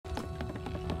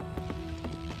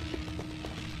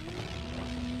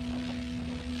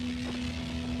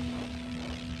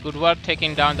Good work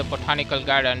taking down the botanical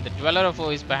garden. The Dweller of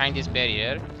Woe is behind this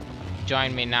barrier.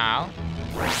 Join me now.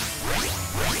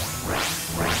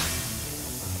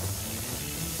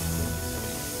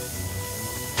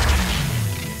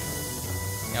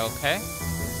 Okay.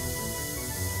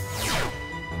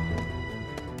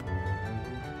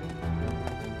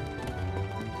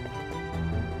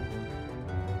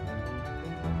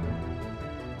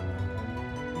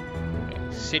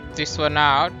 Sit this one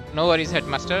out. No worries,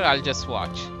 Headmaster. I'll just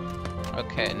watch.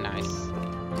 Okay, nice.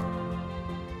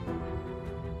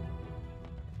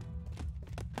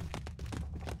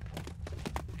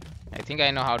 I think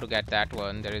I know how to get that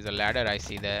one. There is a ladder I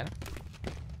see there.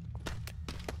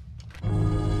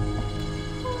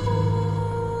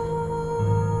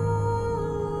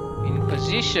 In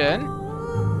position.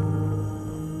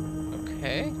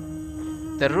 Okay.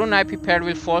 The rune I prepared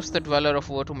will force the Dweller of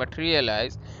Woe to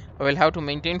materialize. I will have to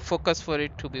maintain focus for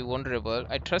it to be vulnerable.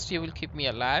 I trust you will keep me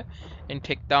alive and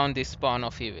take down this spawn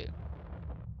of evil.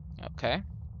 Okay.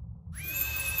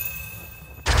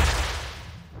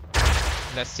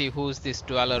 Let's see who's this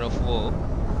Dweller of Woe.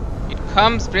 It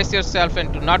comes, brace yourself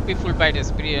and do not be fooled by its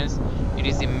experience. It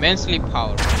is immensely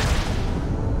powerful.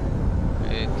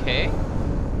 Okay.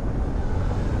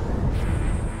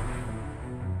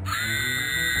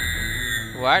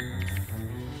 What?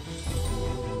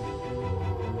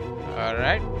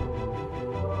 Alright.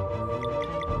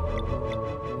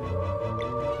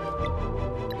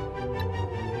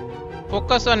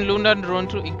 Focus on Lunar Rune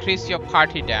to increase your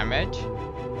party damage.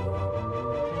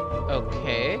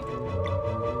 Okay.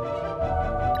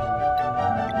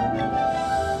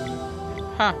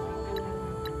 Huh.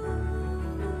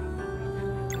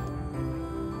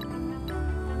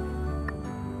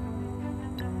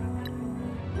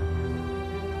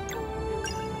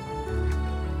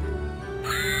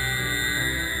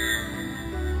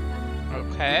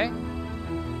 Okay.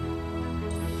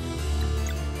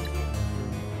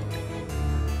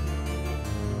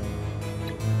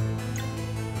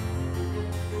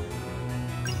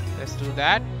 Let's do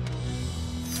that.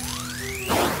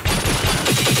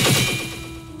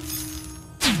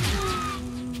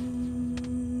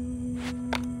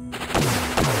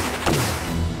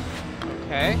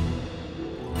 Okay.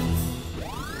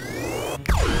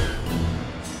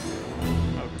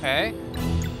 Okay.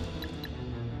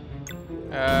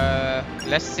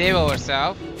 Let's save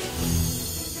ourselves.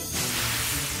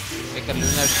 Make a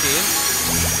lunar shield.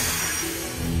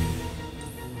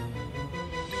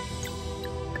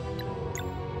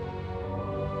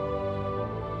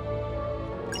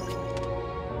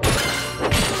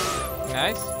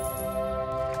 Nice.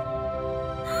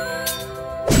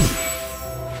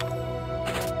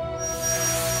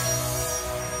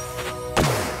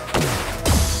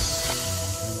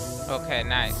 Okay,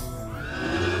 nice.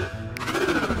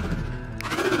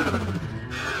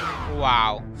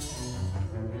 Wow.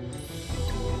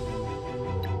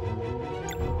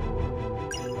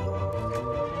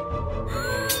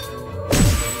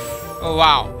 Oh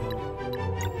wow.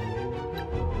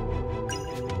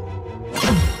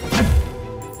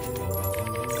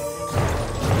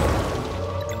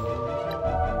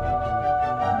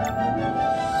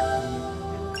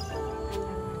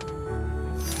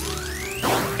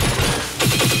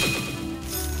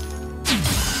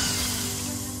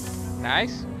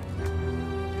 Nice.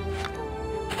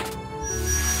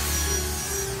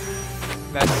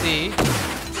 Let's see.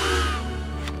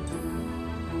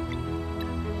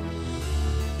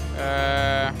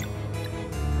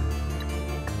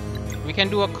 We can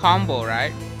do a combo,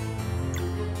 right?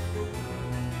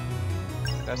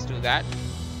 Let's do that.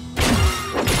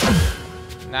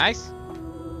 Nice.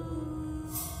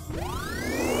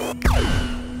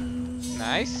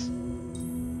 Nice.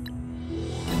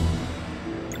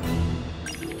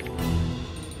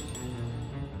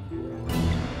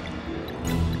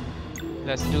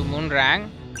 Let's do Moonrang.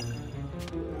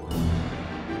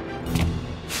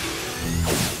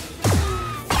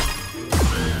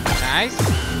 Nice.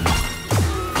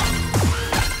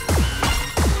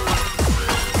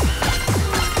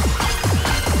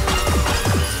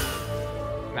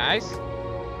 Nice.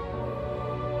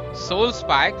 Soul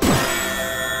Spike.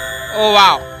 Oh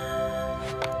wow.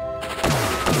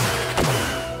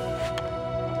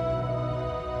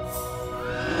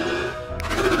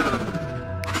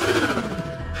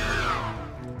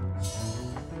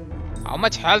 How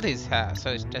much health is her?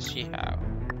 So does she have?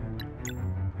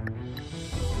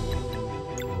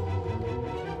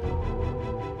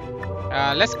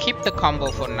 Let's keep the combo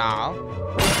for now.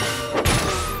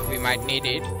 We might need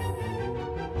it.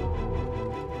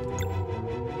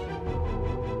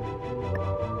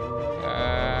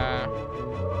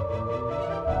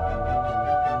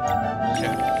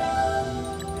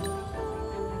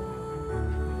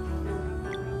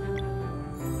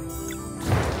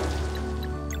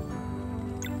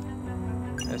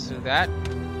 Let's do that.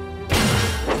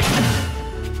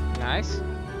 Nice.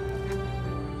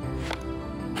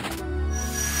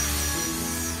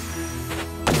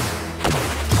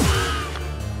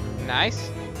 Nice.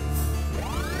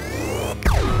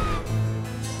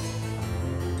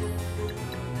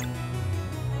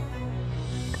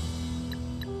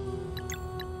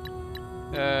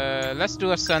 Let's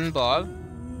do a sun ball.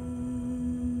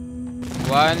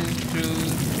 1, 2,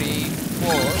 3,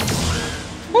 4.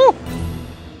 Woo!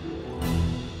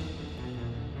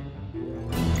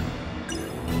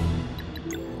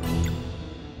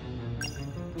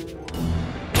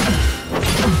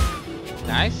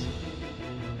 Nice.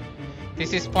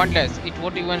 This is pointless. It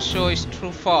won't even show its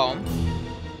true form.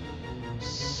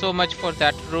 So much for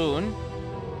that rune.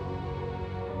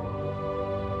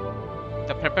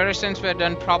 The preparations were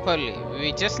done properly.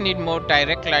 We just need more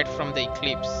direct light from the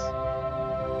eclipse.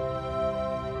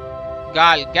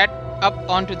 Gal, get up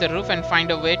onto the roof and find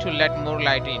a way to let more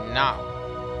light in now.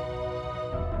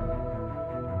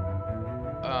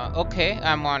 Okay,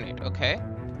 I'm on it. Okay.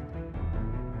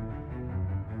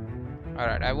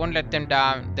 Alright, I won't let them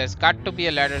down. There's got to be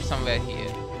a ladder somewhere here.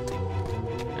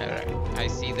 Alright, I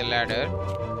see the ladder.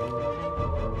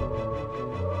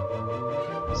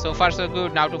 So far so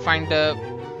good. Now to find the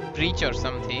breach or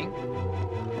something.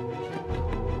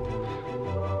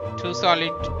 Too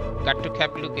solid. Got to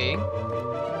keep looking.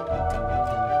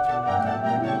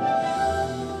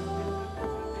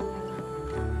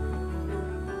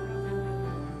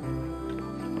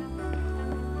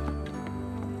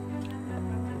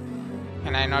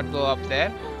 Can I not go up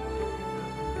there?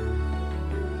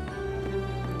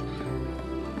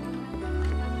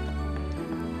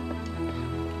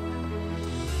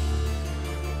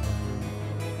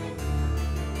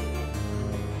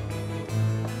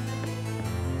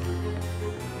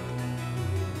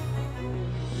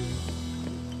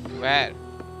 Where?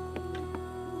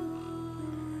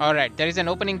 Alright, there is an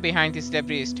opening behind this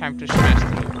debris. It's time to smash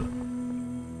through.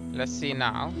 Let's see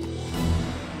now.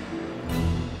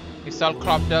 It's all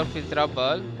cropped up with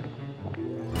rubble.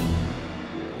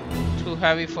 Too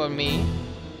heavy for me.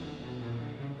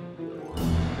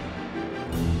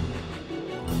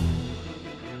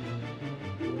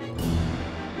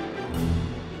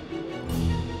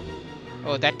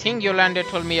 Oh, that thing Yolanda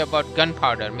told me about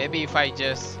gunpowder. Maybe if I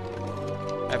just...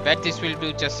 I bet this will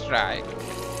do just right.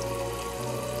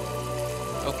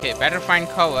 Okay, better find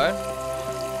cover.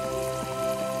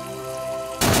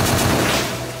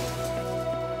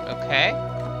 Okay.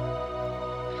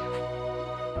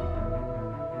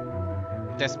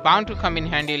 That's bound to come in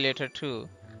handy later too.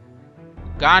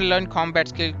 Gun learn combat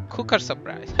skill cooker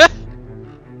surprise.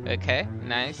 Okay,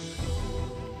 nice.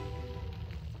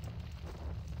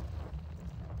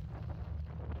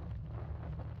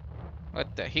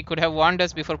 What the? He could have warned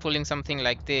us before pulling something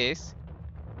like this.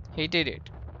 He did it.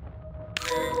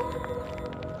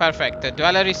 Perfect. The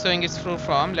dweller is showing its true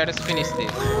form. Let us finish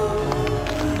this.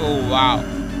 Oh wow.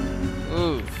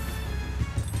 Ooh.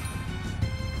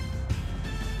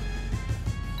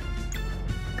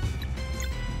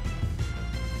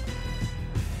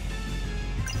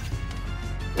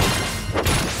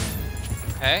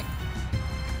 Okay.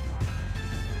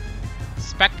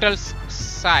 Spectral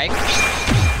sight.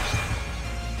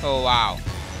 Oh wow.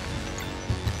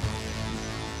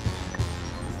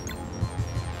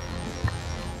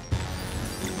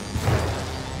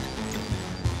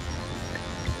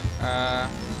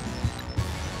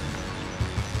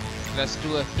 Let's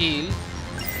do a heal.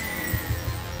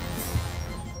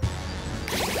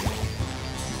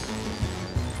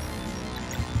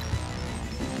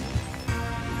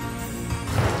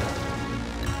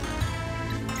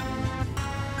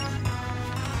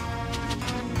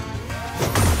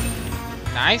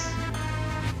 Nice.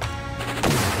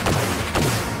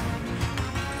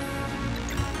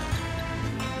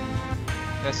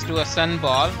 Let's do a sun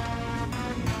ball.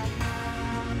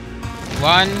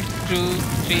 1, 2,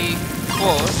 3,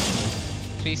 4.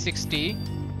 360.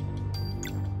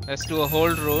 Let's do a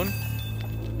hold rune.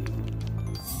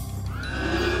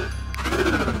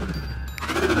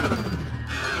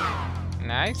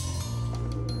 Nice.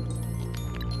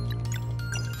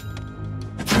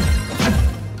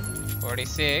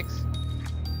 .46.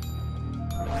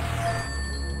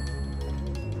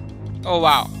 Oh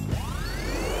wow.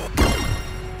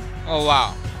 Oh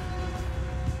wow.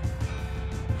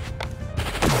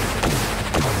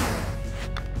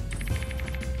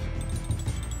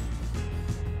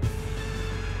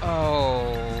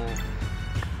 Oh.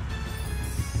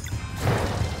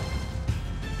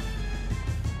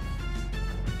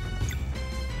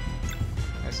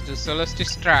 Let's do Celestial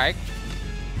Strike.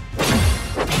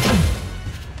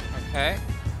 Okay.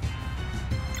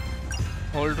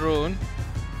 hold rune.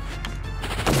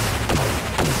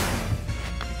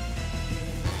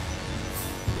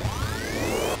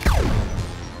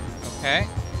 Okay.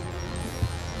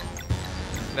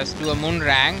 Let's do a moon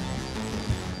rang.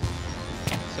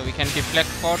 So we can deflect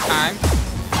 4 times.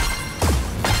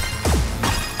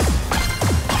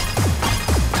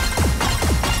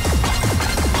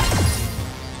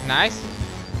 Nice.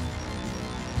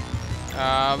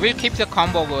 We'll keep the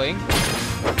combo going.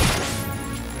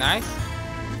 Nice.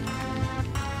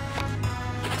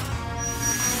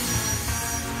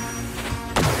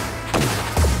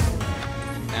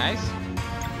 Nice.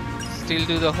 Still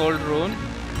do the hold rune.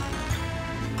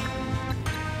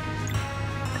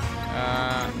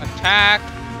 Attack.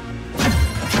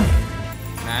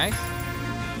 Nice.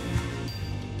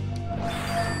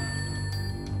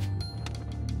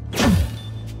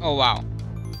 Oh wow.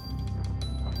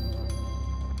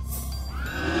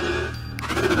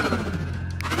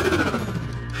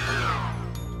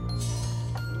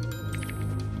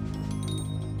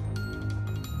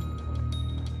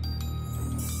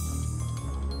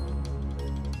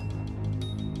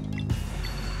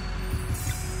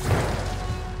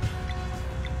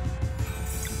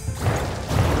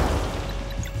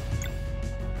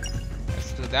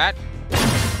 That.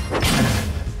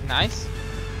 Nice.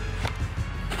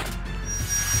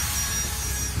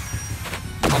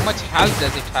 How much health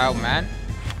does it have, man?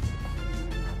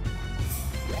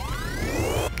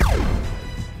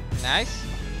 Nice.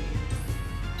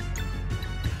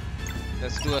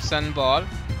 Let's do a sun ball.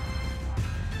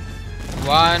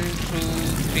 1, 2,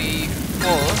 3,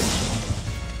 4.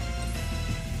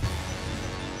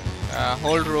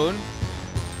 Hold rune.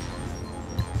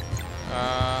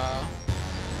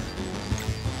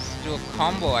 Do a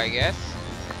combo, I guess.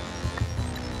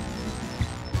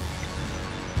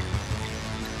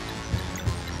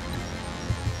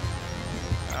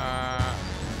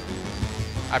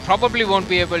 I probably won't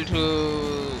be able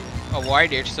to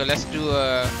avoid it, so let's do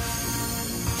a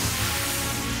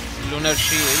lunar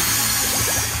shield.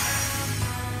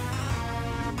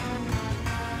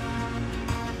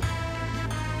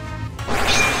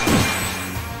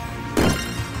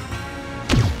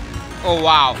 Oh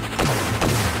wow.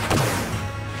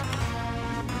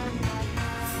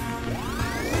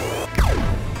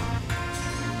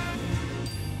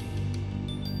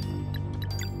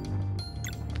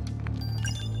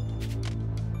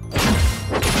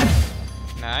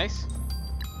 Nice.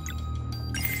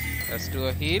 Let's do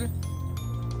a heal.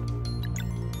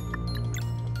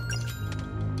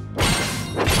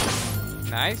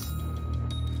 Nice.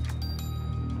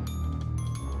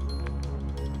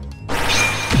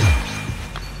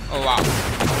 Oh wow.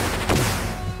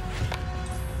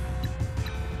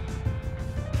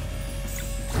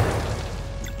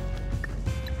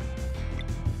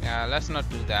 Yeah, let's not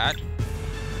do that.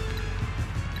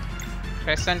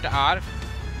 Crescent arc.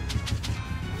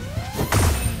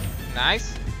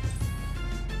 Nice.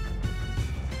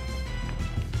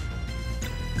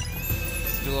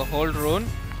 Let's do a hold rune.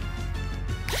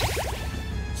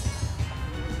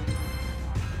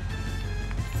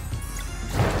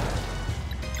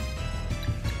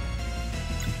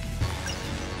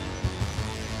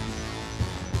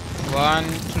 One, 2,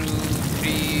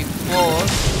 3, 4.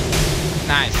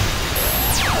 Nice.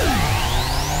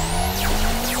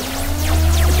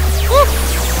 Woo!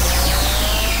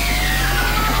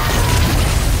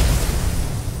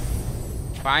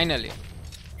 Finally.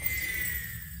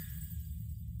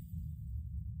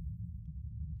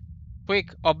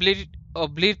 Quick,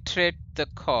 obliterate the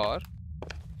core.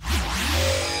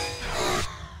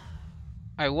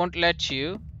 I won't let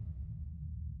you.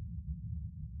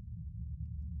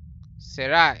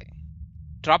 Serai,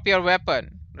 drop your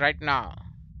weapon right now.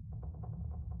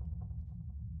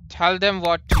 Tell them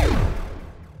what you...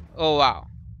 Oh wow.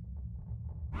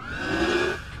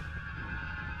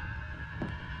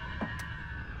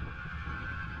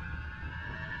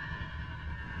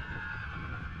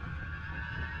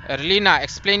 Erlina,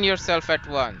 explain yourself at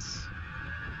once.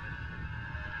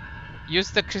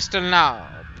 Use the crystal now,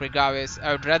 Brigavis.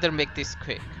 I would rather make this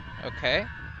quick. Okay.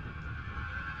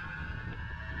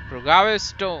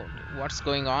 Brigavis, don't. What's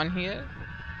going on here?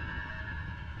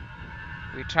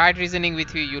 We tried reasoning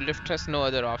with you. You left us no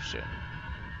other option.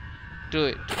 Do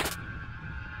it.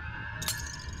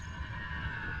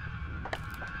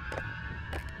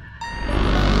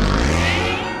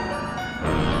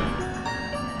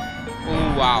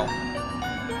 Oh wow.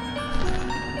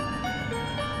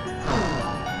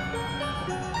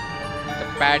 The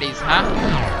baddies, huh?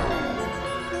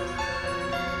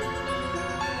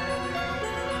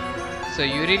 So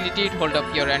you really did hold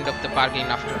up your end of the bargain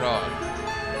after all.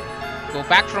 Go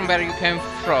back from where you came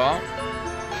from.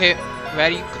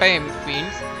 Where you came,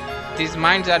 fiends. These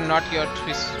minds are not your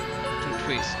twist to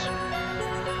twist.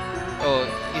 Oh,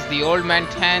 is the old man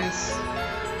tense?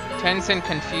 Tense and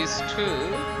confused too?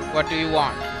 What do you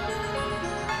want?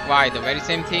 Why, the very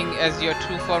same thing as your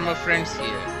two former friends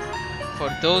here. For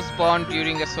those born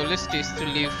during a solstice to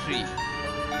live free.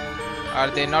 Are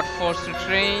they not forced to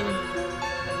train?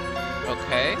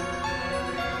 Okay.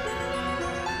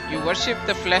 You worship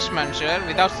the flesh muncher.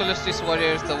 Without solstice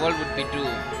warriors, the world would be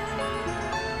doomed.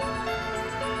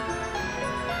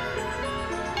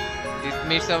 This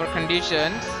meets our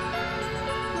conditions.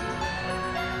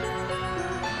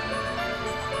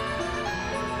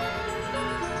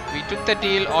 We took the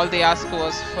deal. All they asked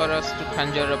was for us to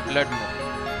conjure a blood moon.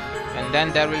 And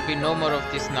then there will be no more of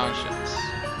this nonsense.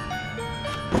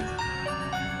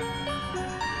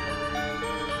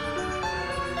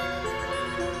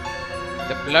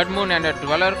 The blood moon and a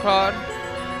dweller core.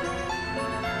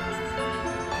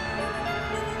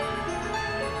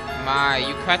 My,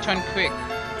 you catch on quick.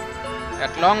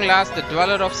 At long last, the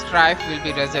dweller of strife will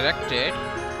be resurrected.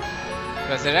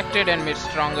 Resurrected and made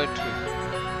stronger too.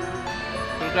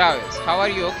 Fulgravis, how are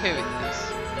you okay with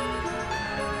this?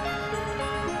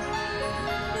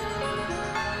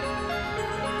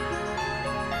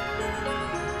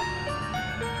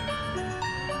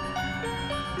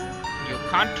 You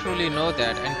can't truly know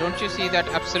that, and don't you see that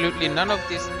absolutely none of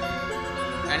this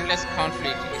endless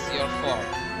conflict is your fault?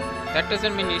 That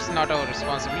doesn't mean it's not our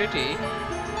responsibility.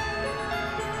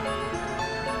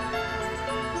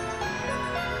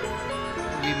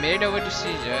 We made our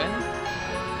decision.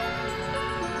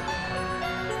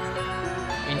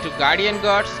 Into guardian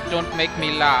gods, don't make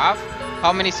me laugh.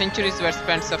 How many centuries were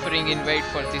spent suffering in wait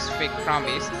for this fake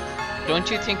promise?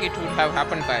 Don't you think it would have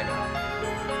happened by now?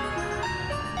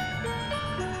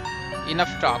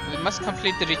 Enough talk. We must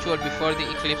complete the ritual before the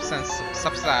eclipse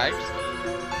subsides.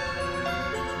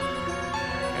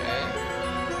 Okay.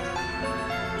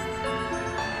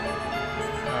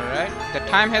 Alright. The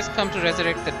time has come to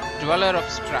resurrect the dweller of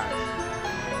strife.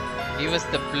 Give us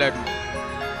the blood moon.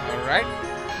 Alright.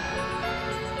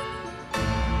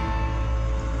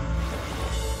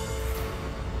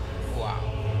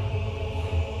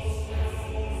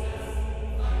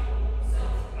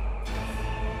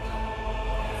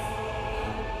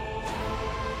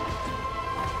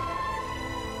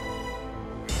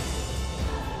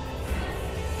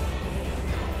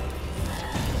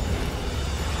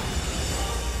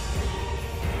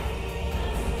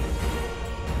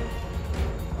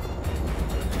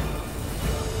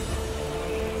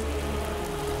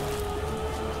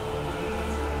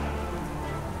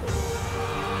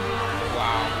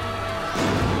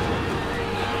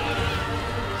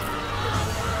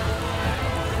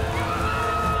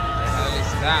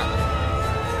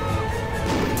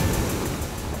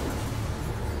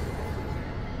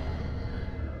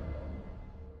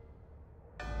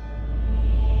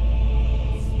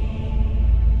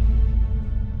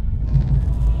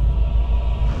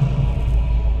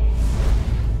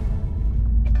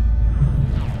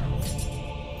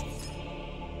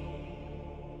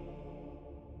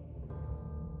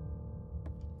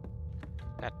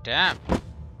 God damn.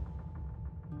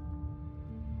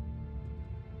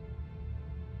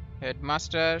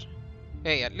 Headmaster.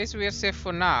 Hey, at least we are safe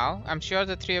for now. I'm sure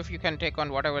the three of you can take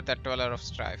on whatever that Dweller of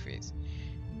Strife is.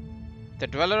 The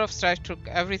Dweller of Strife took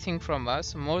everything from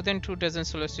us, more than 24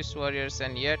 Solstice warriors,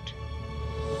 and yet...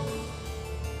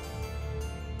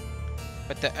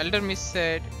 But the Elder Mist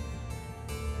said...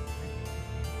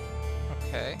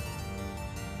 Okay.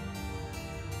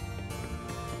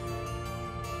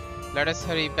 Let us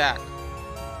hurry back.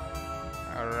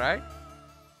 Alright.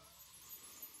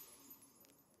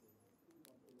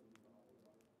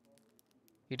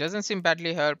 He doesn't seem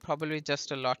badly hurt, probably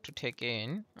just a lot to take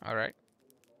in. Alright.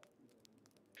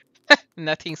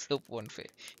 Nothing soup won't fail.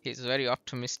 He's very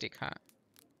optimistic, huh?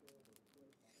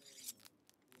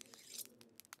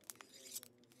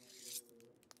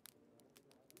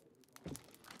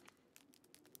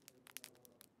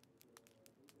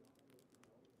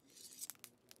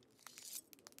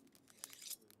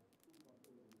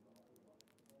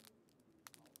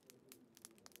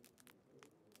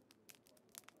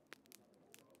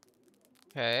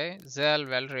 Okay, Zel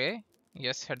Valre.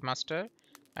 Yes, Headmaster.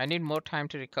 I need more time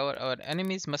to recover. Our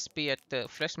enemies must be at the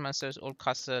Flesh Monster's old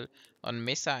castle on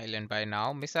Mesa Island by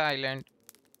now. Mesa Island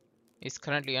is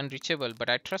currently unreachable, but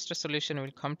I trust a solution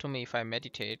will come to me if I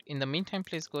meditate. In the meantime,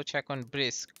 please go check on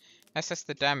Brisk, assess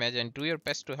the damage, and do your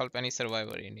best to help any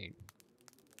survivor in need.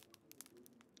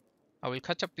 I will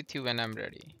catch up with you when I'm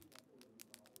ready.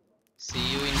 See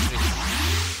you in Brisk.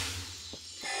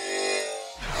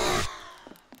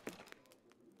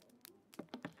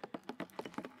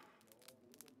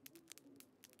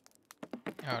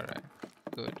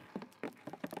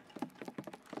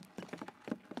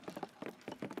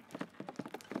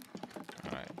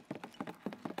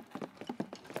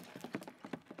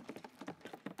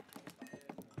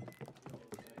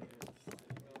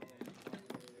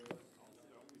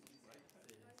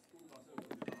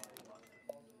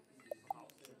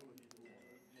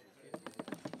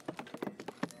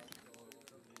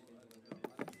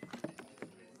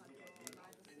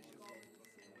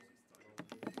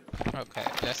 Okay,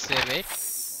 let's save it.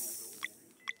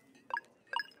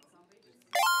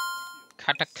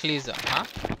 Cataclysm, huh?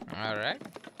 All right.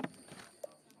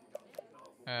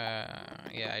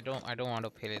 Yeah, I don't want to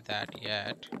play that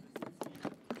yet.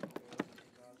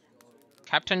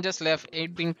 Captain just left.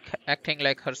 Ain't been acting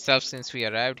like herself since we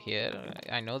arrived here.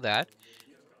 I know that.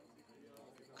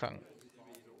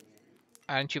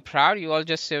 Aren't you proud? You all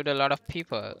just saved a lot of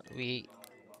people.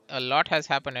 A lot has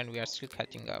happened and we are still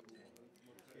catching up.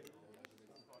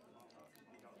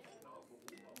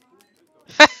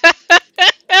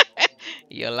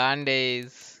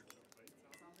 Yolande's.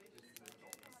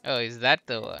 Oh, is that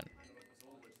the one?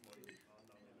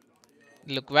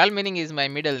 Look, well-meaning is my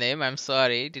middle name. I'm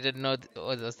sorry. Didn't know it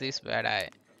was this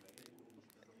bad.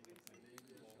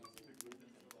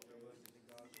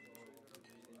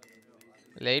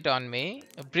 Late on me.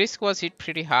 Brisk was hit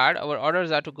pretty hard. Our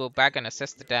orders are to go back and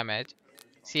assess the damage.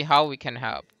 See how we can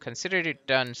help. Consider it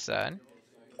done, son.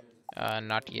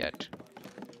 Not yet.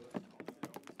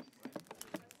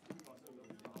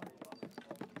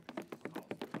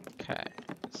 Okay.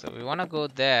 So we want to go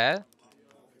there.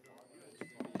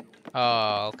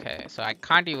 Oh, okay. So I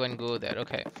can't even go there.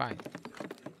 Okay, fine.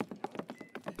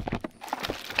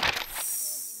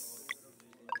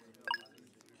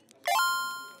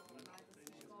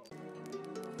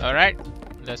 Alright.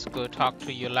 Let's go talk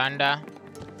to Yolanda.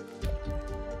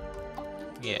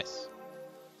 Yes.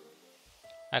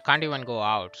 I can't even go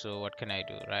out, so what can I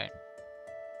do, right?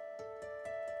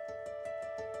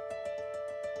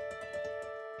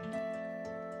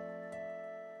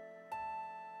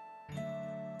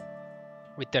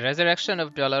 With the resurrection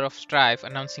of Dollar of Strife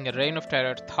announcing a reign of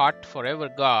terror thought forever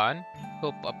gone,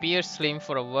 hope appears slim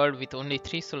for a world with only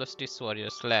 3 Solstice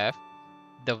warriors left.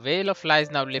 The veil of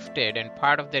lies now lifted and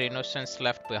part of their innocence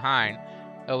left behind.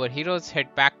 Our heroes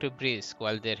head back to Brisk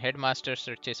while their headmaster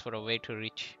searches for a way to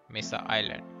reach Mesa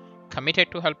Island. Committed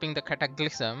to helping the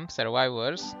Cataclysm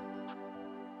survivors,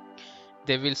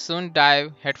 they will soon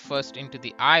dive headfirst into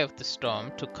the eye of the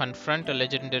storm to confront a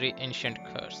legendary ancient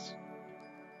curse.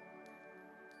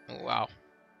 Wow.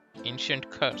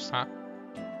 Ancient curse, huh?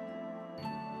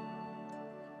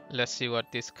 Let's see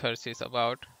what this curse is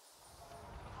about.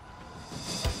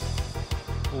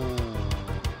 Ooh.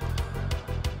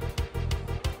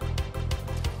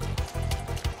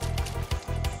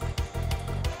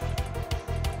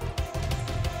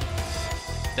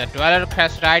 The dweller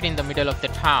crashed right in the middle of the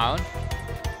town.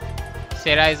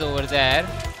 Sarah is over there.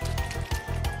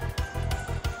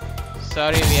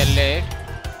 Sorry we are late.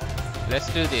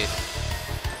 Let's do this.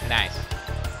 Nice.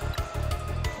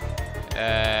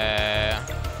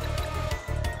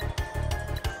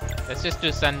 Let's just do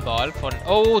Sunball for...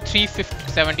 Oh,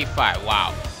 375.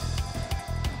 Wow.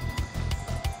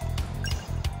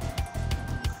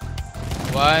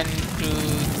 1, 2,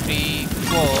 3,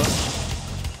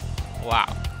 4. Wow.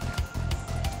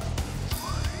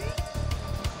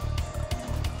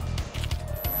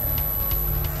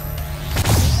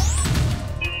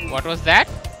 What was that?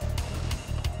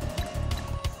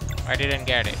 I didn't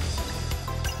get it.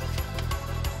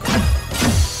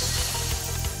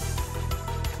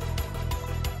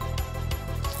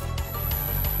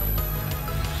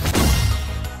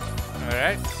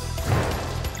 Alright.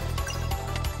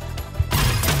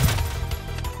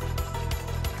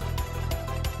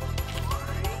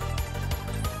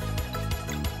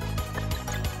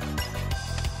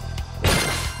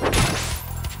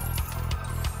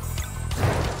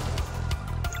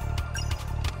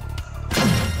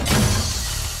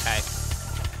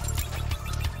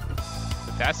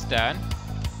 That's done.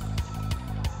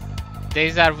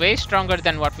 These are way stronger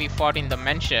than what we fought in the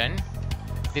mansion.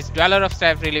 This Dweller of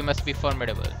Strife really must be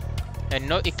formidable. And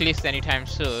no Eclipse anytime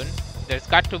soon. There's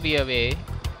got to be a way.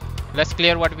 Let's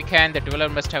clear what we can. The Dweller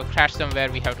must have crashed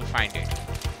somewhere. We have to find it.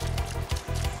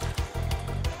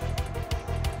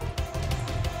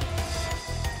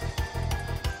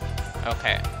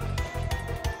 Okay.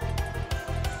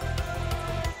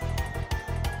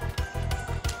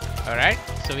 Alright,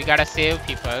 so we gotta save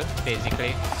people,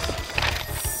 basically.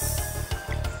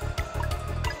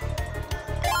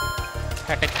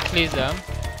 Cataclysm.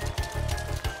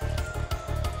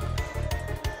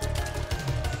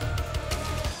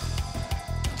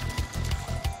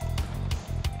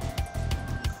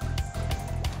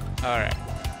 Alright.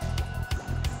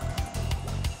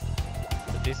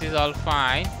 So this is all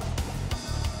fine.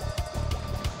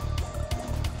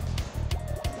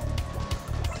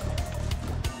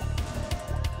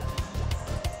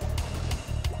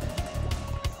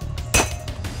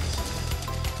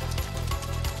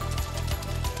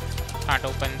 Can't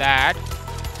open that.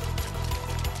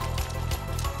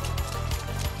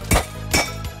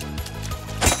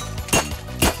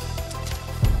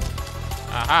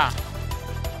 Aha!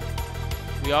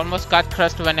 We almost got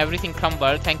crushed when everything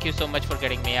crumbled. Thank you so much for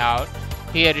getting me out.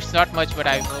 Here, it's not much, but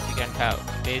I hope you can help.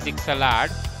 Basic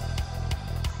salad.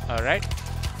 Alright.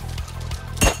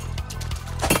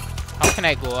 How can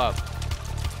I go up?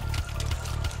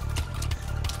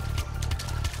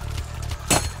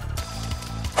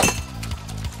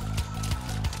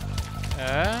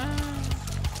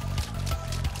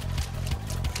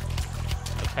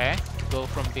 Okay, go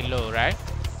from below, right?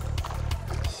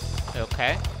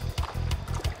 Okay.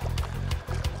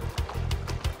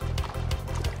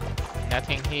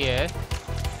 Nothing here.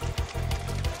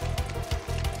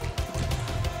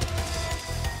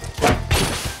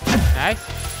 Nice.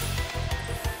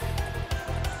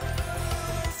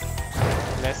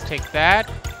 Let's take that.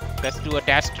 Let's do a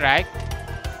dash strike.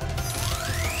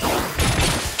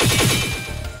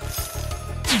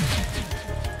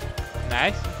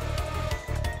 Nice.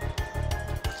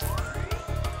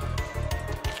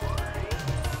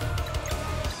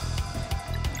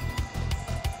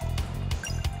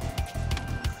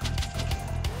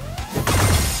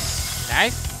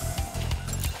 Nice.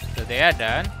 So they are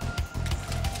done.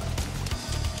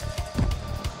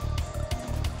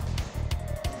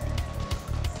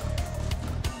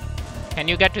 Can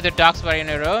you get to the docks by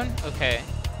your own? Okay.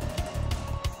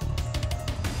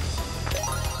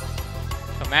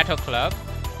 Tomato Club.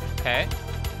 Okay.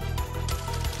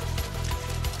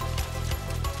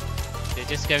 They're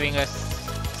just giving us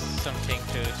something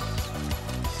to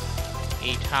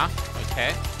eat, huh?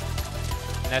 Okay.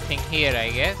 Nothing here,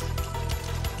 I guess.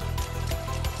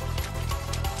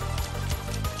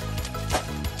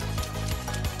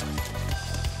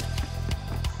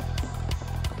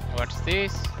 What's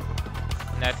this?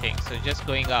 Nothing. So just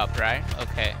going up, right?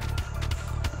 Okay.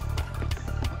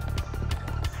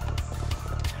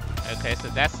 Okay, so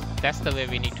that's the way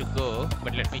we need to go.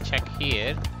 But let me check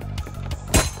here.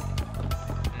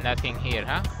 Nothing here,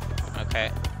 huh?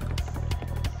 Okay.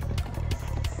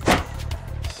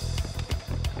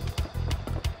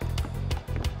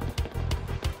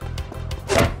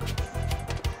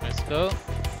 Let's go.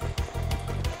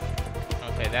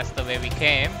 Okay, that's the way we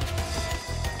came.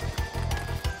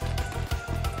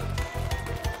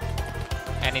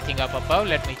 Anything up above?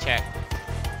 Let me check.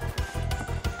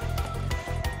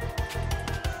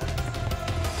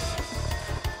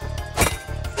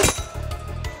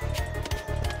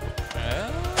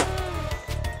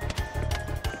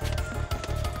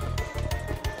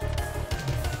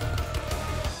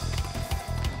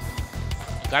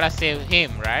 Gotta save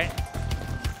him, right?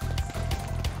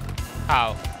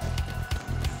 How?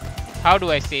 How do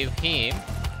I save him?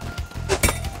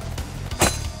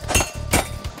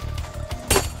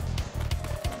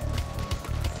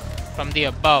 From the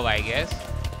above, I guess.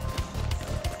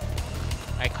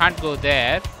 I can't go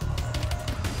there.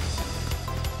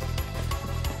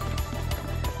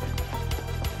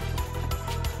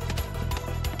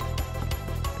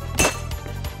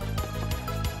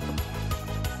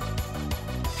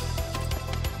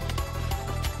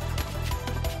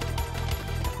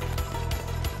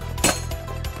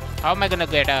 How am I gonna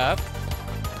get up?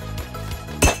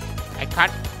 I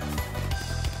can't.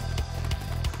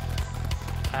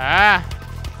 Ah!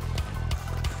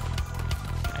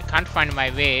 I can't find my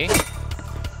way.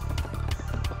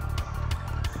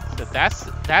 So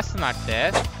that's not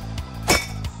there.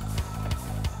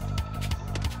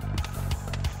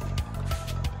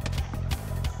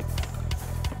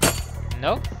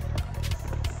 No?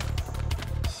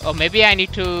 Oh, maybe I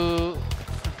need to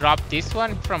drop this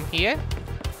one from here?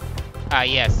 Ah,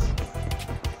 yes.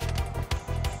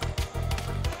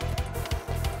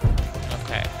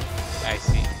 Okay, I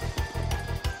see.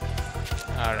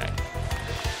 Alright.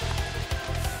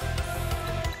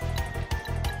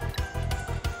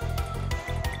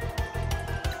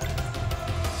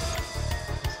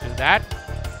 Let's do that.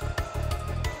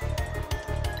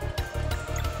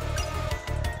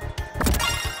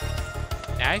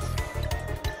 Nice.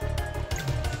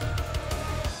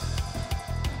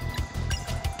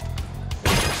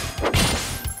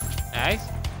 Nice.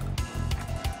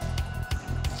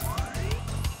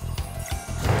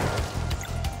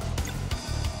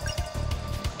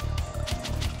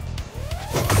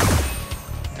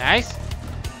 Nice.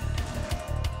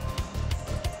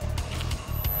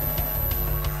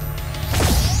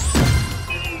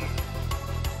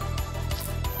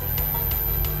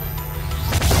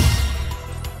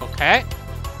 Okay.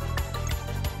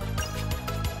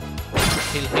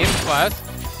 Kill him first.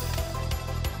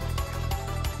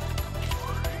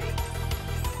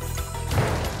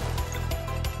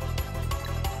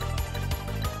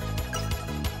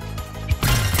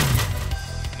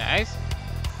 Nice.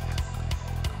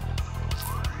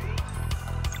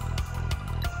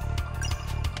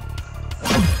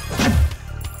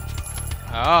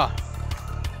 Oh.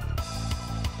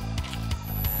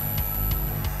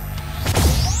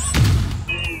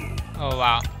 Oh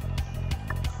wow.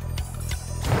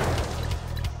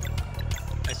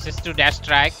 Let's just do dash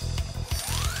strike.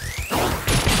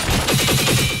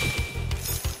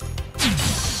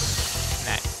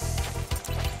 Nice.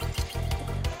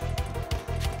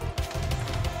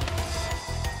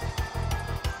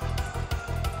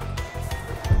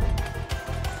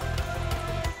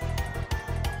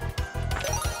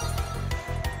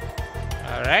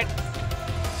 Alright.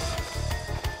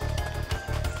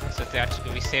 So that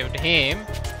we saved him.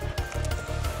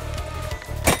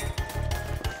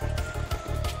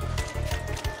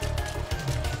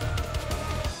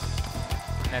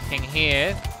 Nothing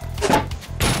here.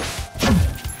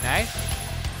 Nice.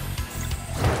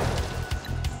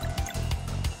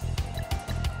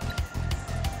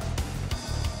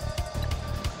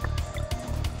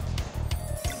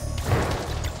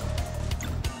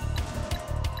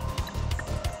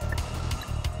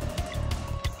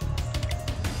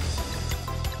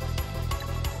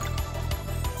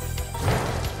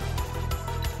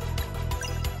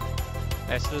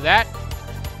 Let's do that.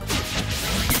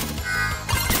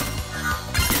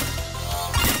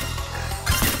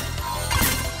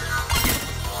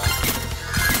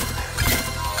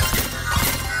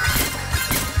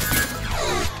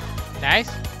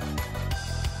 Nice.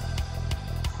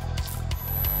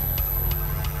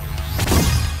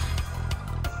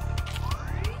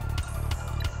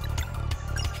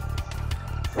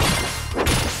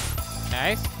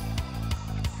 Nice.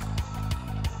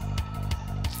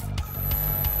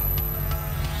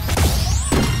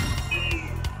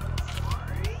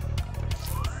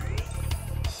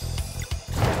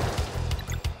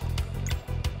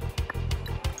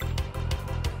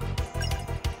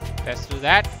 Let's do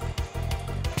that.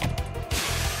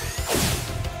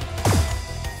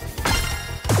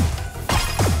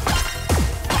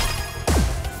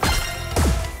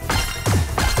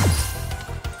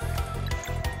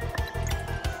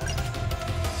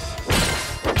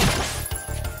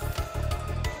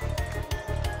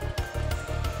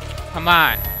 Come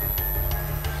on.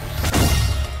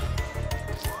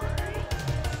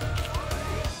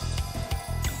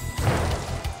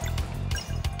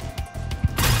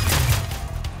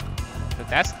 So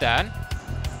that's done.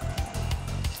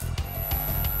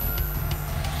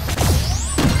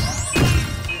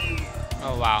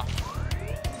 Oh wow.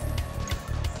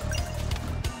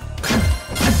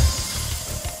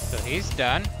 So he's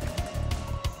done.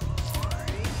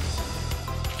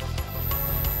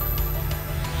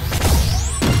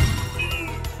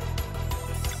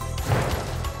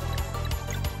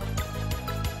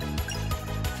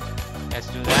 Let's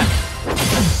do that.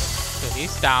 So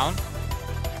he's down.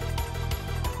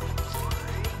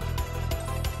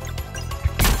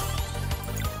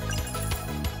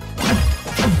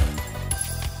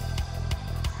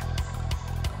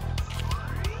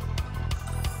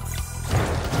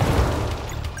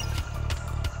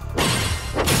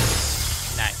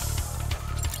 Nice.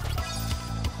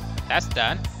 That's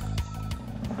done.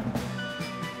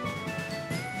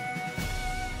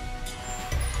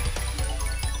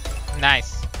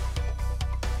 Nice.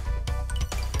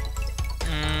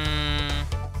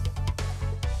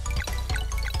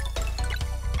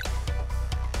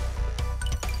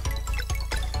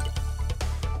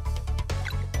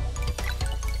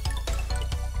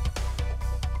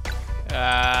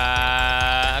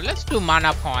 Let's do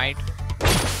mana point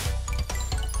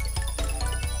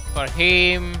for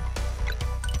him.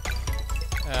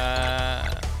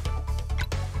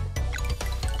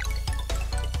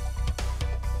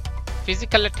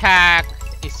 Physical attack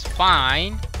is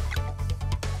fine.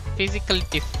 Physical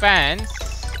defense.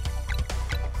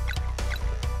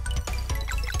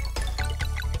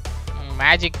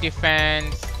 Magic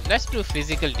defense. Let's do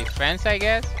physical defense, I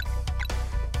guess.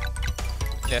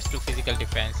 Let's do physical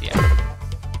defense, yeah.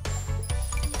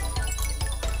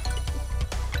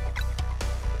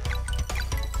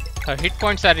 Her hit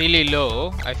points are really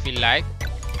low, I feel like.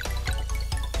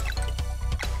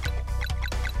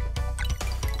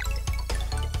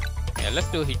 Yeah, let's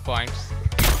do hit points.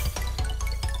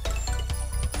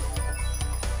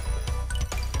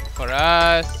 For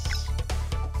us,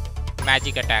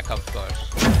 magic attack, of course.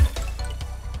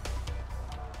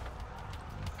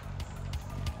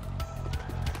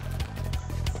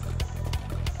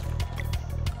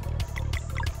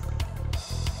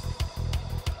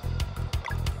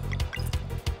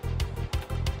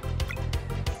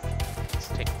 Let's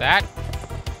take that.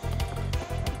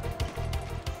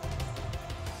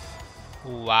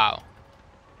 Wow.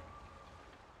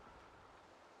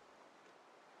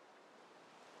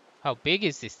 How big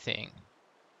is this thing?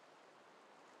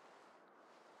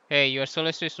 Hey, you're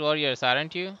Solstice warriors,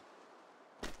 aren't you?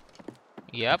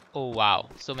 Yep. Oh wow,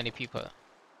 so many people.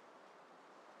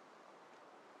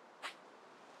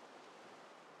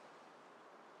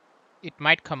 It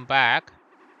might come back.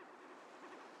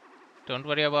 Don't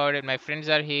worry about it. My friends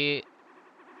are here.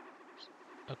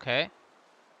 Okay.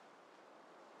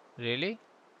 Really?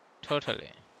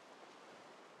 Totally.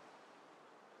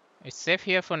 It's safe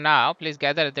here for now. Please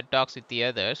gather at the docks with the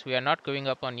others. We are not going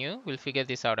up on you. We'll figure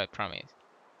this out, I promise.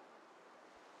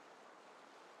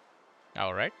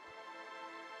 Alright.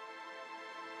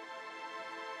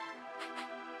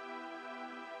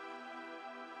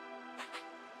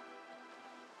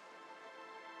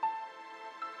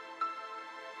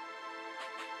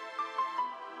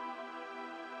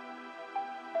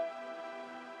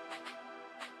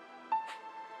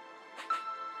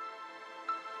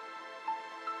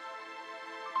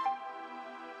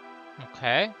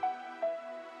 Okay.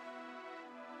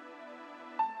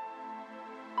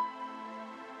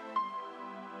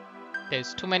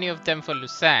 There's too many of them for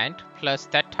Lucent. Plus,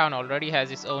 that town already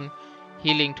has its own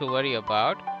healing to worry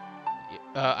about.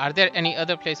 Are there any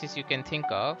other places you can think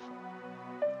of?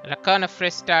 Rakan, a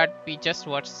fresh start, be just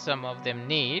what some of them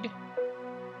need.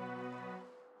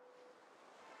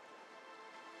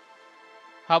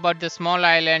 How about the small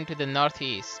island to the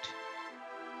northeast?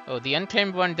 Oh, the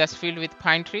unclaimed one that's filled with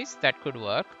pine trees? That could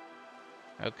work.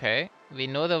 Okay, we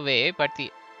know the way, but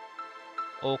the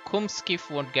Okum skiff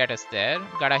won't get us there.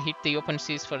 Gotta hit the open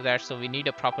seas for that, so we need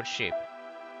a proper ship.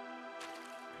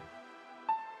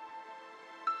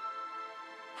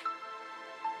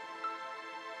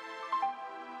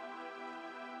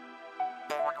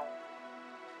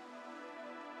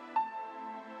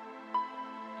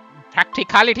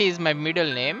 Practicality is my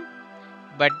middle name,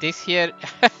 but this here...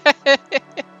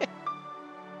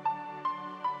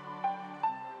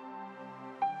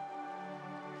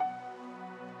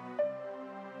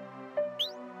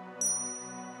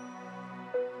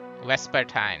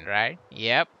 Vespertine, right?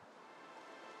 Yep.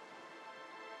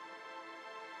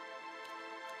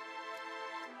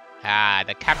 Ah,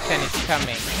 the captain is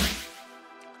coming.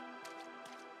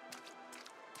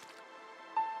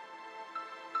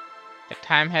 The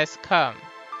time has come.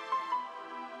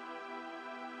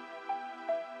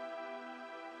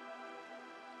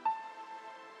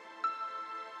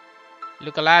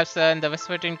 Look alive, son. The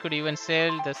Vespertine could even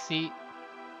sail the sea.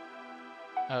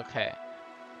 Okay.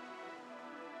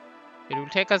 It will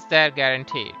take us there,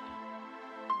 guaranteed.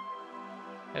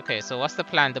 Okay, so what's the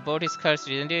plan? The boat is cursed,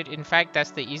 isn't it? In fact,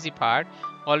 that's the easy part.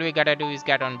 All we gotta do is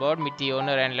get on board, meet the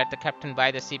owner, and let the captain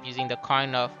buy the ship using the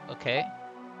coin of... Okay.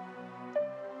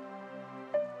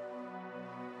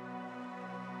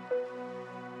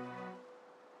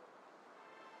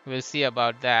 We'll see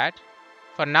about that.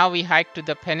 For now, we hike to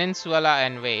the peninsula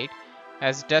and wait.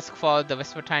 As dusk falls, the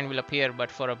Vespertine will appear, but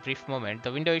for a brief moment.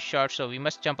 The window is short, so we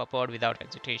must jump aboard without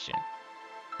hesitation.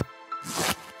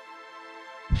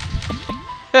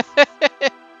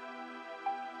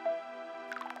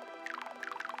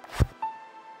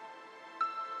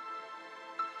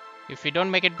 If we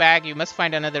don't make it back, you must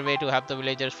find another way to help the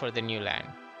villagers for the new land.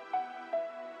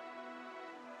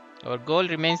 Our goal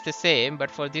remains the same, but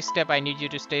for this step I need you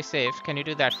to stay safe. Can you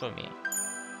do that for me?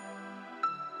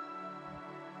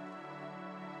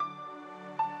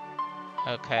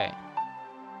 Okay.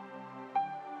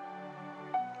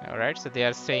 Alright, so they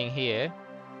are staying here.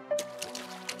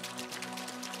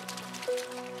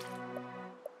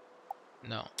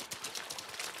 No.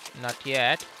 Not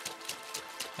yet.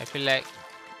 I feel like...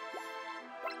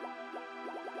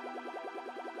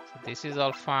 So this is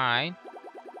all fine.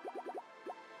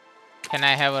 Can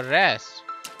I have a rest?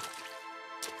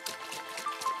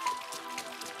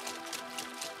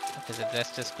 Okay, so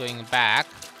that's just going back.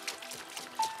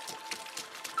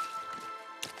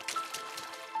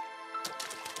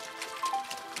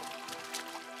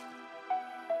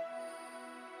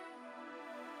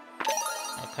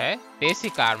 Okay,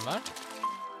 basic armor.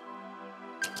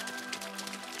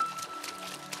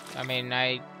 I mean,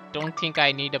 I don't think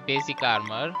I need a basic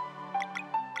armor.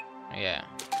 Yeah.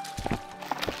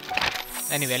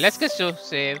 Anyway, let's get to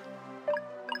save.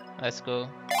 Let's go.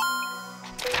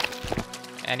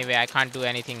 Anyway, I can't do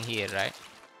anything here, right?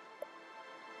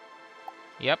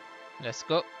 Yep, let's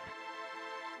go.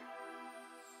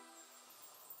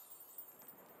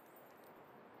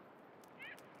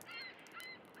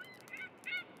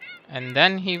 And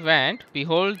then he went,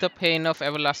 behold the pain of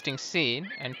everlasting sin,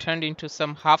 and turned into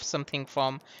some half something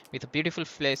form with a beautiful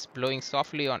face blowing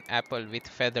softly on apple with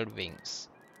feathered wings.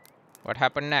 What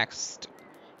happened next?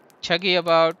 Chugged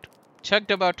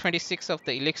about 26 of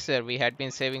the elixir we had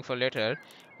been saving for later,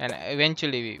 and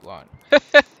eventually we won.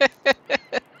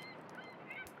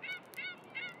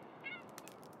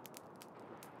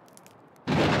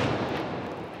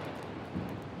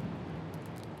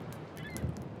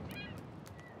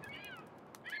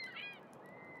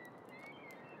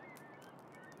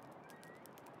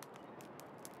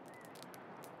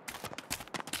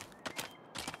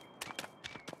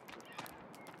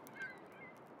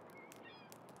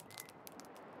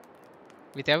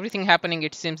 With everything happening,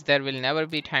 it seems there will never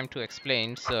be time to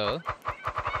explain, so...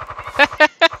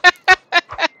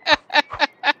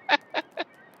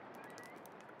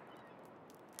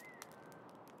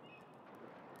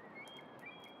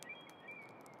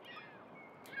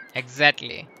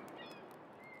 Exactly.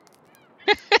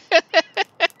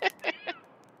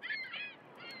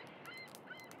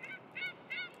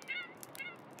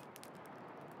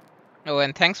 Oh,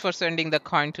 and thanks for sending the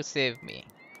coin to save me.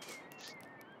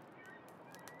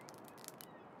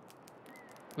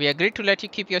 We agreed to let you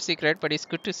keep your secret, but it's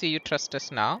good to see you trust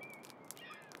us now.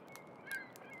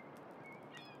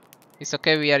 It's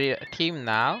okay, we are a team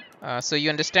now. So you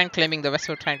understand claiming the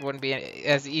Vespertine won't be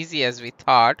as easy as we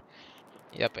thought.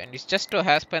 Yep, and it just so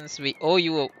happens we owe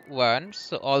you one,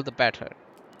 so all the better.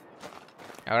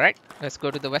 Alright, let's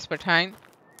go to the Vespertine.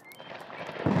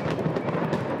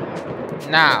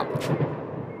 Now.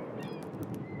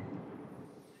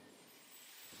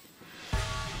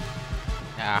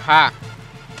 Aha.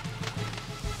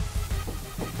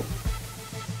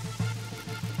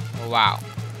 Wow.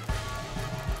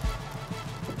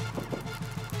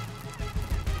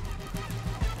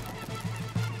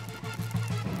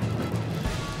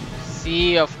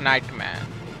 Sea of Nightmare.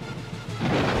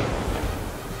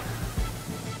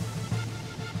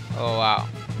 Oh wow.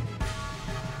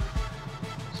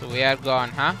 So we are gone,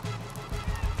 huh?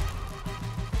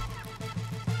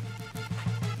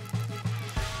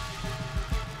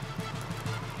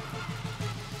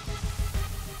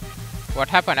 What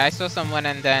happened? I saw someone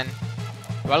and then...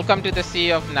 Welcome to the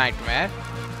Sea of Nightmare.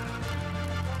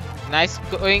 Nice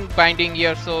going binding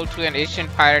your soul to an ancient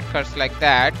pirate curse like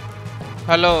that.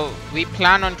 Hello, we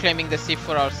plan on claiming the sea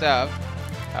for ourselves.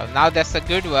 Now that's a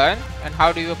good one. And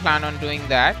how do you plan on doing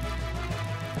that?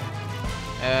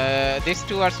 These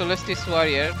two are Solstice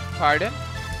warrior. Pardon?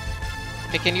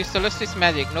 They can use Solstice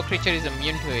magic. No creature is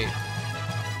immune to it.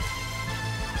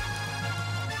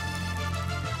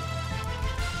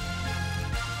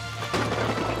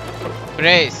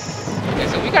 Brace. Okay,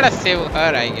 so we gotta save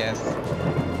her, I guess.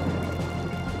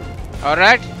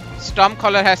 Alright.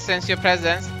 Stormcaller has sensed your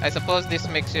presence. I suppose this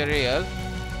makes you real.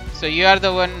 So you are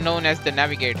the one known as the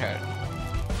Navigator.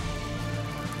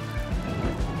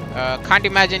 Can't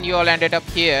imagine you all ended up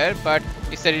here, but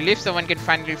it's a relief someone can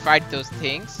finally fight those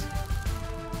things.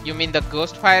 You mean the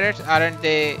ghost pirates? Aren't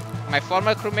they my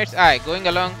former crewmates? Aye, going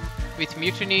along with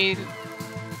mutiny.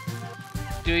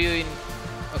 Do you in...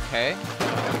 Okay.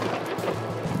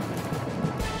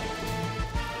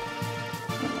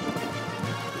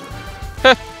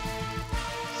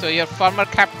 So your former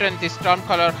captain, the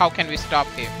Stormcaller, how can we stop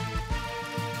him?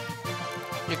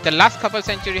 If the last couple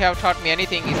centuries have taught me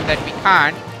anything, is that we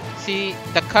can't. See,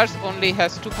 the curse only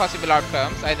has two possible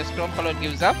outcomes. Either Stormcaller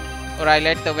gives up, or I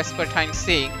let the Vespertine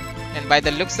sink. And by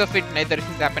the looks of it, neither is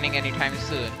happening anytime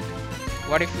soon.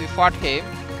 What if we fought him?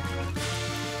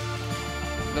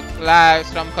 Look,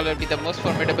 Stormcaller be the most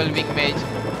formidable wind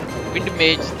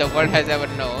mage the world has ever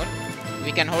known.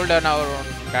 We can hold on our own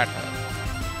battle.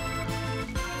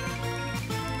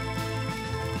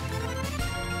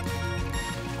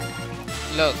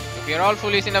 Look, if you're all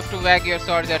foolish enough to wag your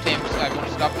swords at him, so I won't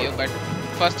stop you, but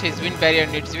first his wind barrier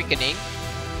needs weakening.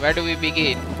 Where do we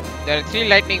begin? There are 3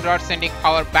 lightning rods sending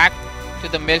power back to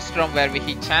the maelstrom where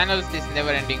he channels this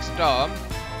never-ending storm.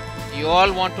 You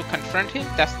all want to confront him?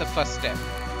 That's the first step.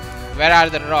 Where are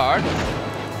the rods?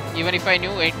 Even if I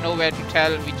knew, ain't nowhere to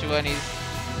tell which one is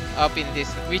up in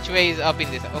this. Which way is up in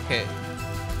this? Okay.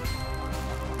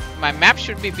 My map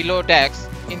should be below decks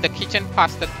in the kitchen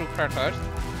past the crew quarters.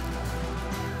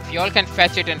 If you all can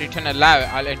fetch it and return alive,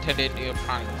 I'll enter it into your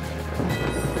plan.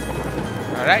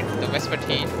 Alright, the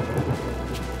Vespertine.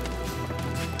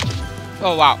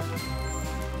 Oh wow.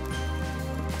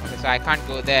 Okay, so I can't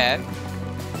go there.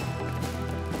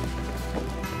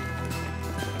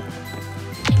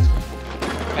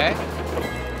 Okay.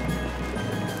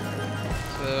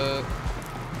 So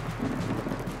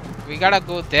we gotta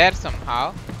go there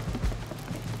somehow.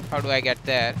 How do I get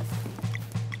there?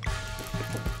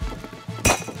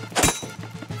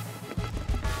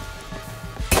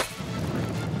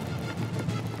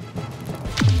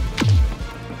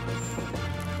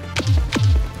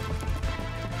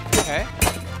 Okay.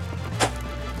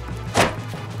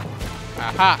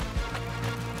 Aha.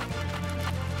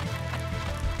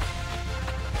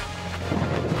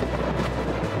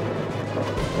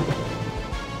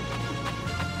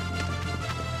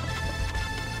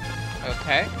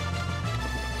 Okay.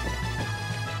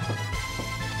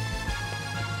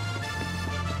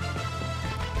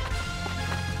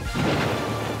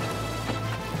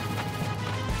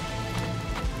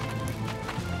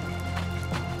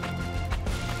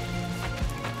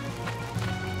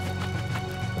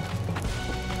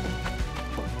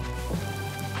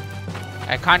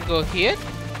 I can't go here.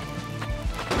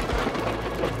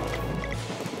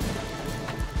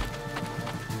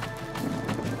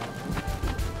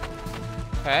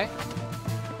 Okay.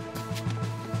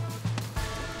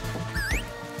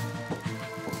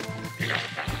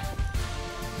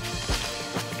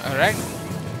 Alright.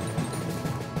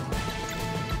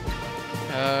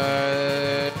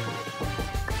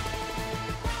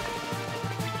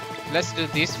 Let's do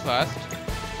this first.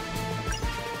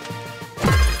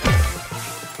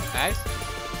 Nice.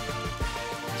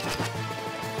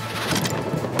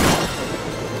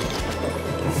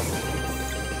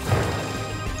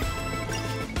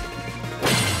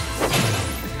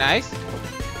 Nice.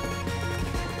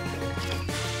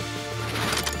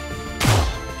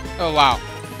 Oh wow.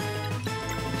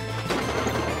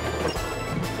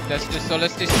 Let's do Solar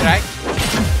Strike.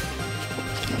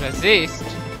 Resist.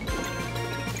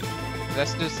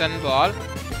 Let's do Sunball.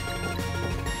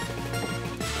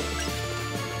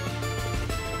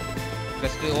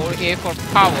 Let's do over here for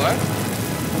power.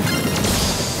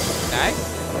 Nice.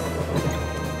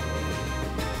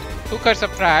 Hooker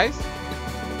Surprise.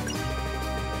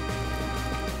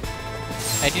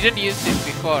 I didn't use this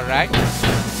before, right?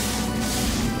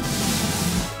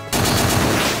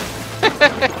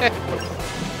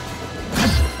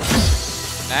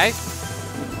 Nice.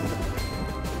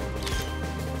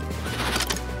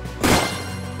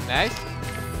 Nice.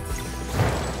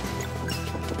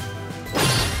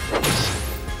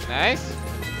 Nice.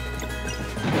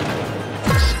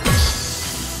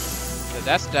 So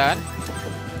that's done.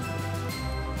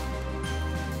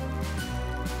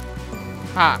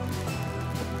 Huh.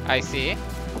 I see.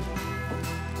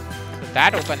 So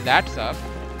that opened that up.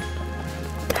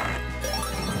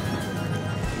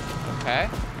 Okay.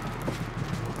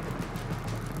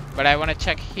 But I want to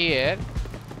check here.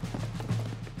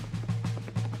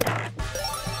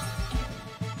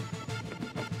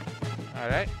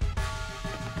 Alright.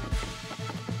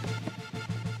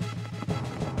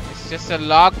 It's just a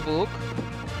logbook.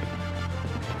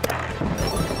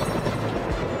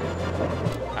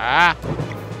 Ah.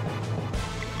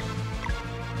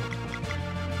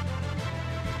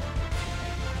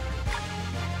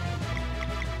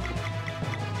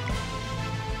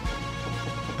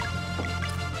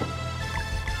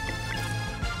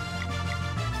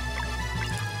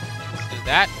 Let's do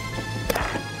that.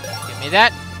 Give me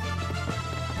that.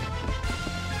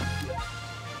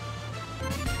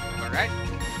 Alright.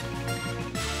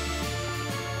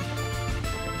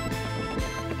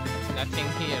 Nothing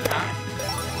here,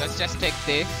 huh? Let's just take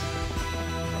this.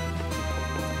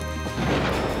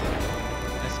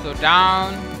 Let's go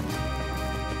down.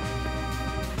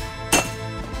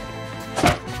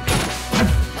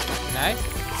 Nice.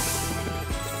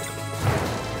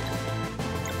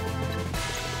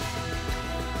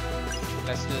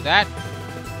 Let's do that.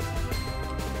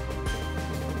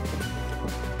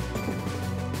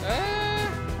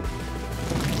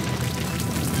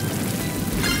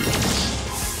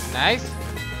 Nice.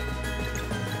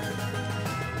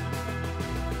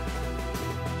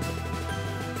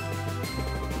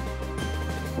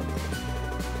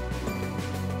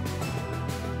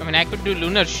 I mean, I could do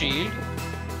Lunar Shield.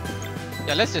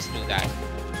 Yeah, let's just do that.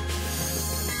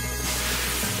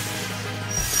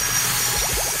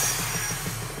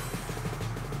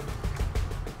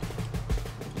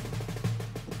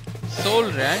 Soul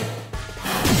Rend.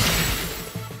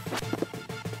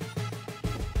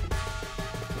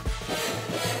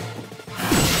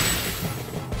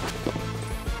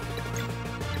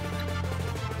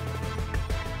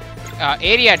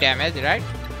 Area damage, right?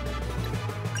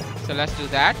 So let's do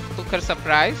that. Hooker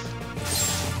Surprise.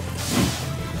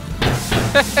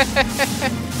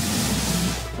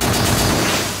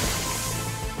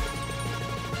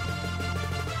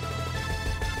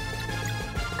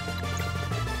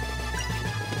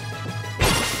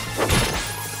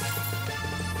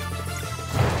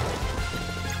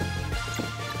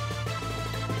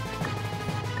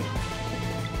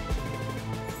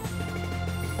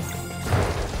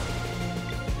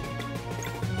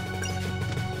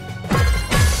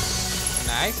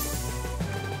 Nice.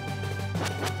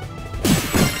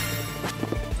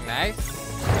 Nice.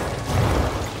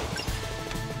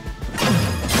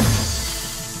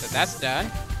 So that's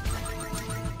done.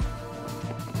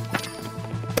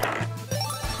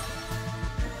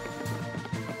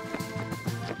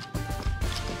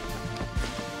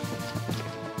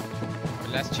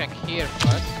 Let's check here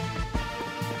first.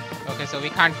 Okay, so we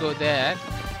can't go there.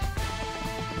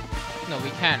 No, we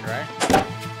can, right?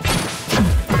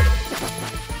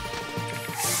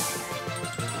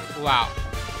 Wow.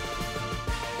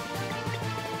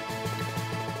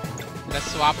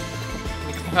 Let's swap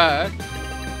with her.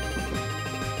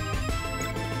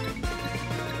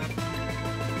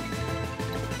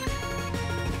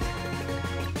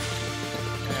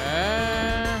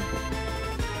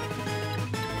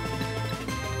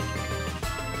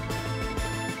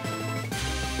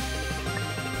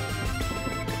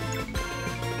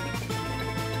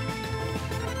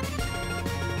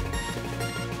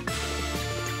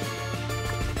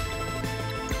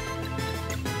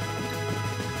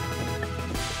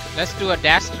 Let's do a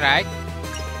dash strike.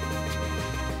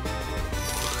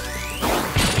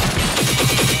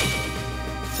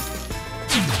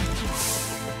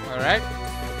 Alright.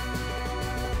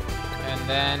 And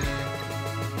then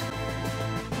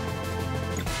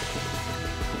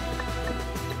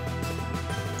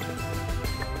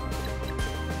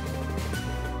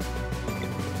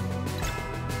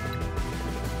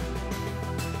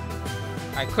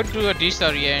I could do a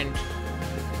disorient.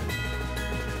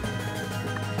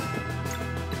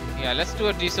 Yeah, let's do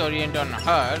a disorient on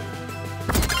her.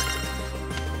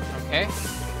 Okay.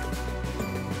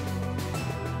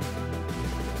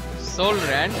 Soul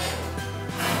Rend.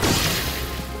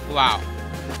 Wow.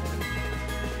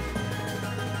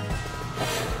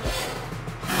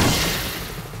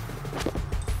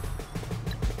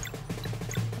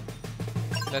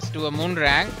 Let's do a Moon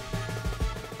Rang.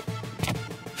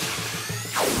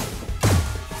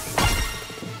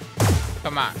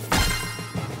 Come on.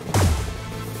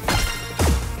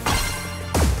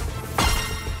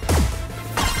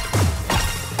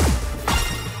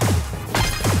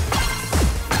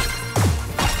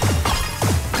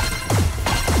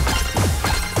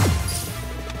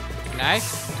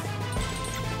 Nice.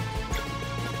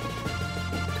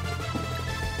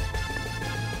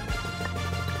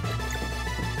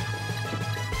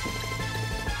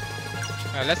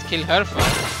 Let's kill her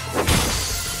first.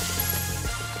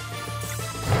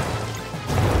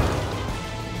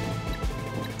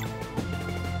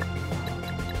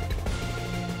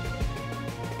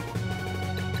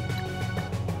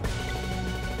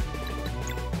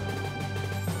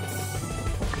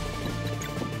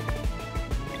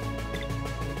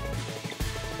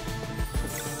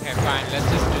 Okay, fine, let's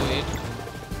just do it.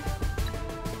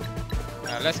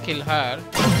 Let's kill her.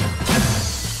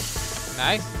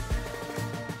 Nice.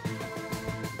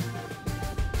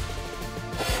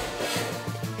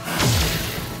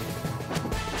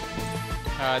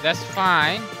 That's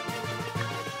fine.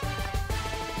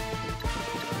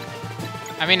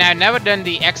 I mean, I've never done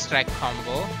the extract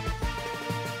combo.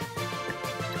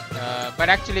 But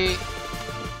actually,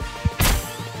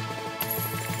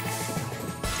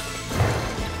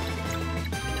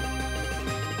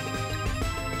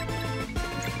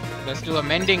 let's do a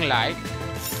Mending Light.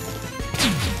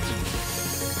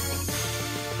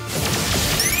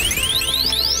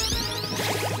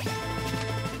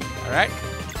 Alright.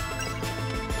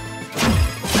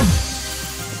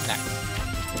 Nice.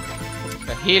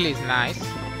 The heal is nice.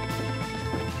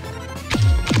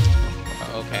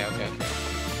 Okay.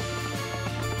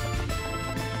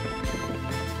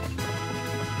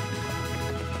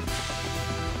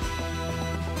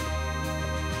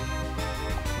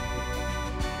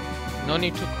 No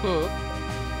need to cook,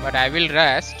 but I will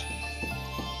rest.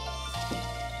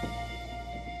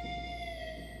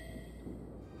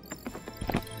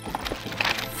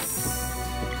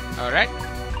 Alright,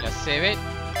 let's save it.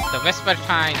 The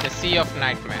Vespertine, the Sea of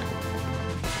Nightmare.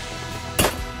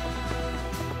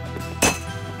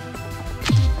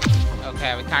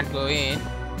 Okay, we can't go in.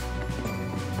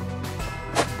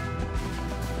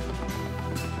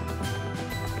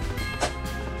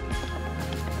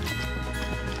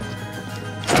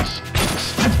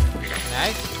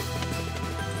 Nice.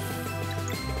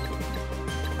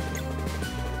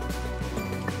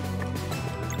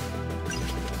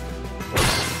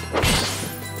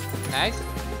 Nice.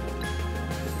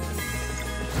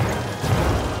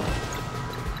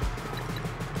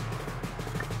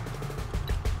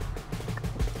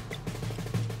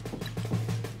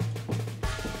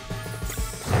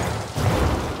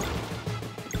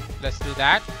 Let's do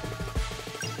that.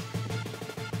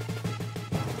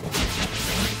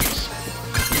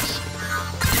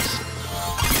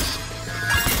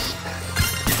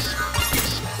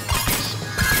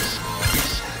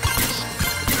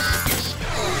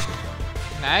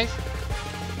 Nice.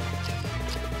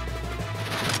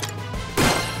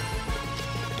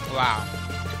 Wow.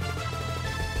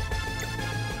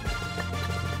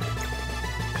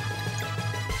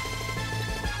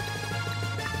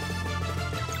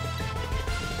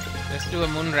 Let's do a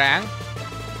Moon Rang.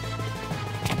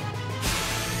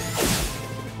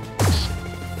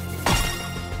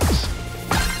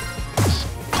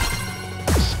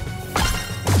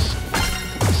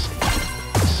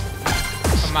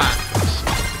 Come on.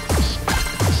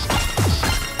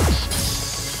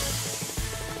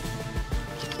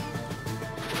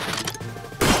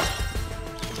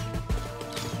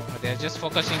 They're just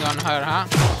focusing on her, huh?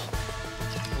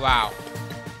 Wow.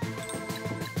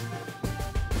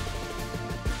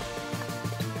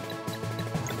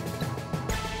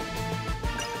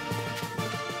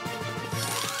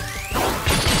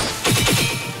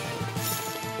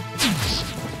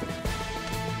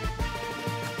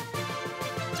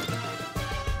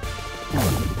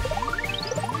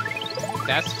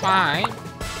 that's fine.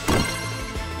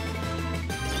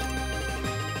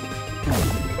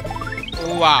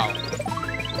 Oh, wow.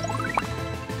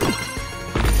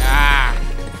 Ah.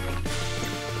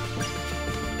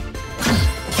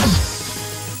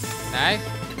 Nice.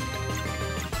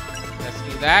 Let's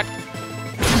do that.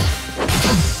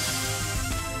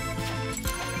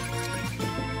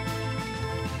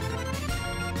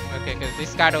 Okay, because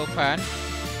this got open.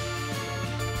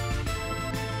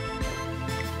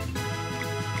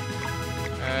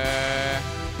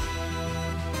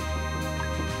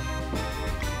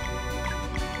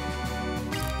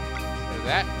 So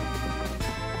that.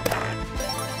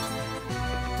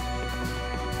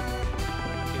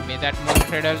 Give me that moon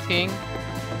cradle thing.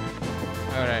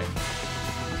 Alright.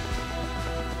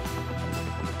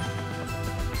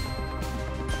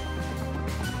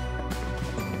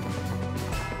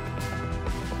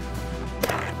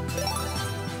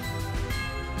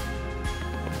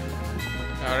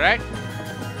 Alright.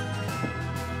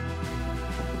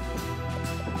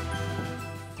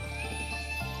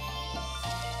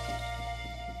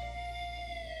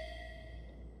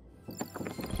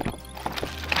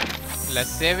 Let's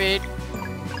save it.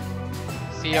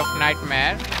 Sea of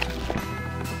Nightmare.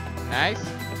 Nice.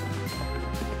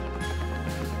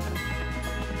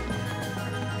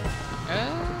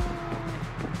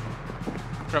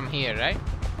 From here, right?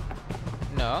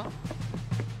 No.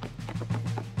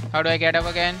 How do I get up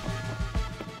again?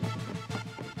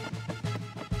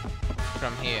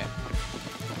 From here.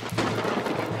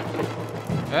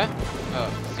 Huh?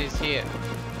 Oh, she's here.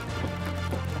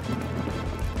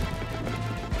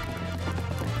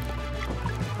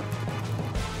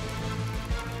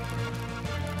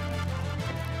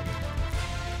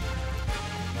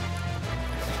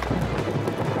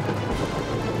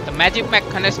 The magic map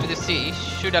connects to the sea.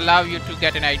 Should allow you to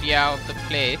get an idea of the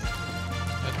place.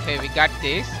 Okay, we got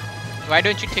this. Why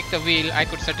don't you take the wheel? I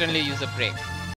could certainly use a brake.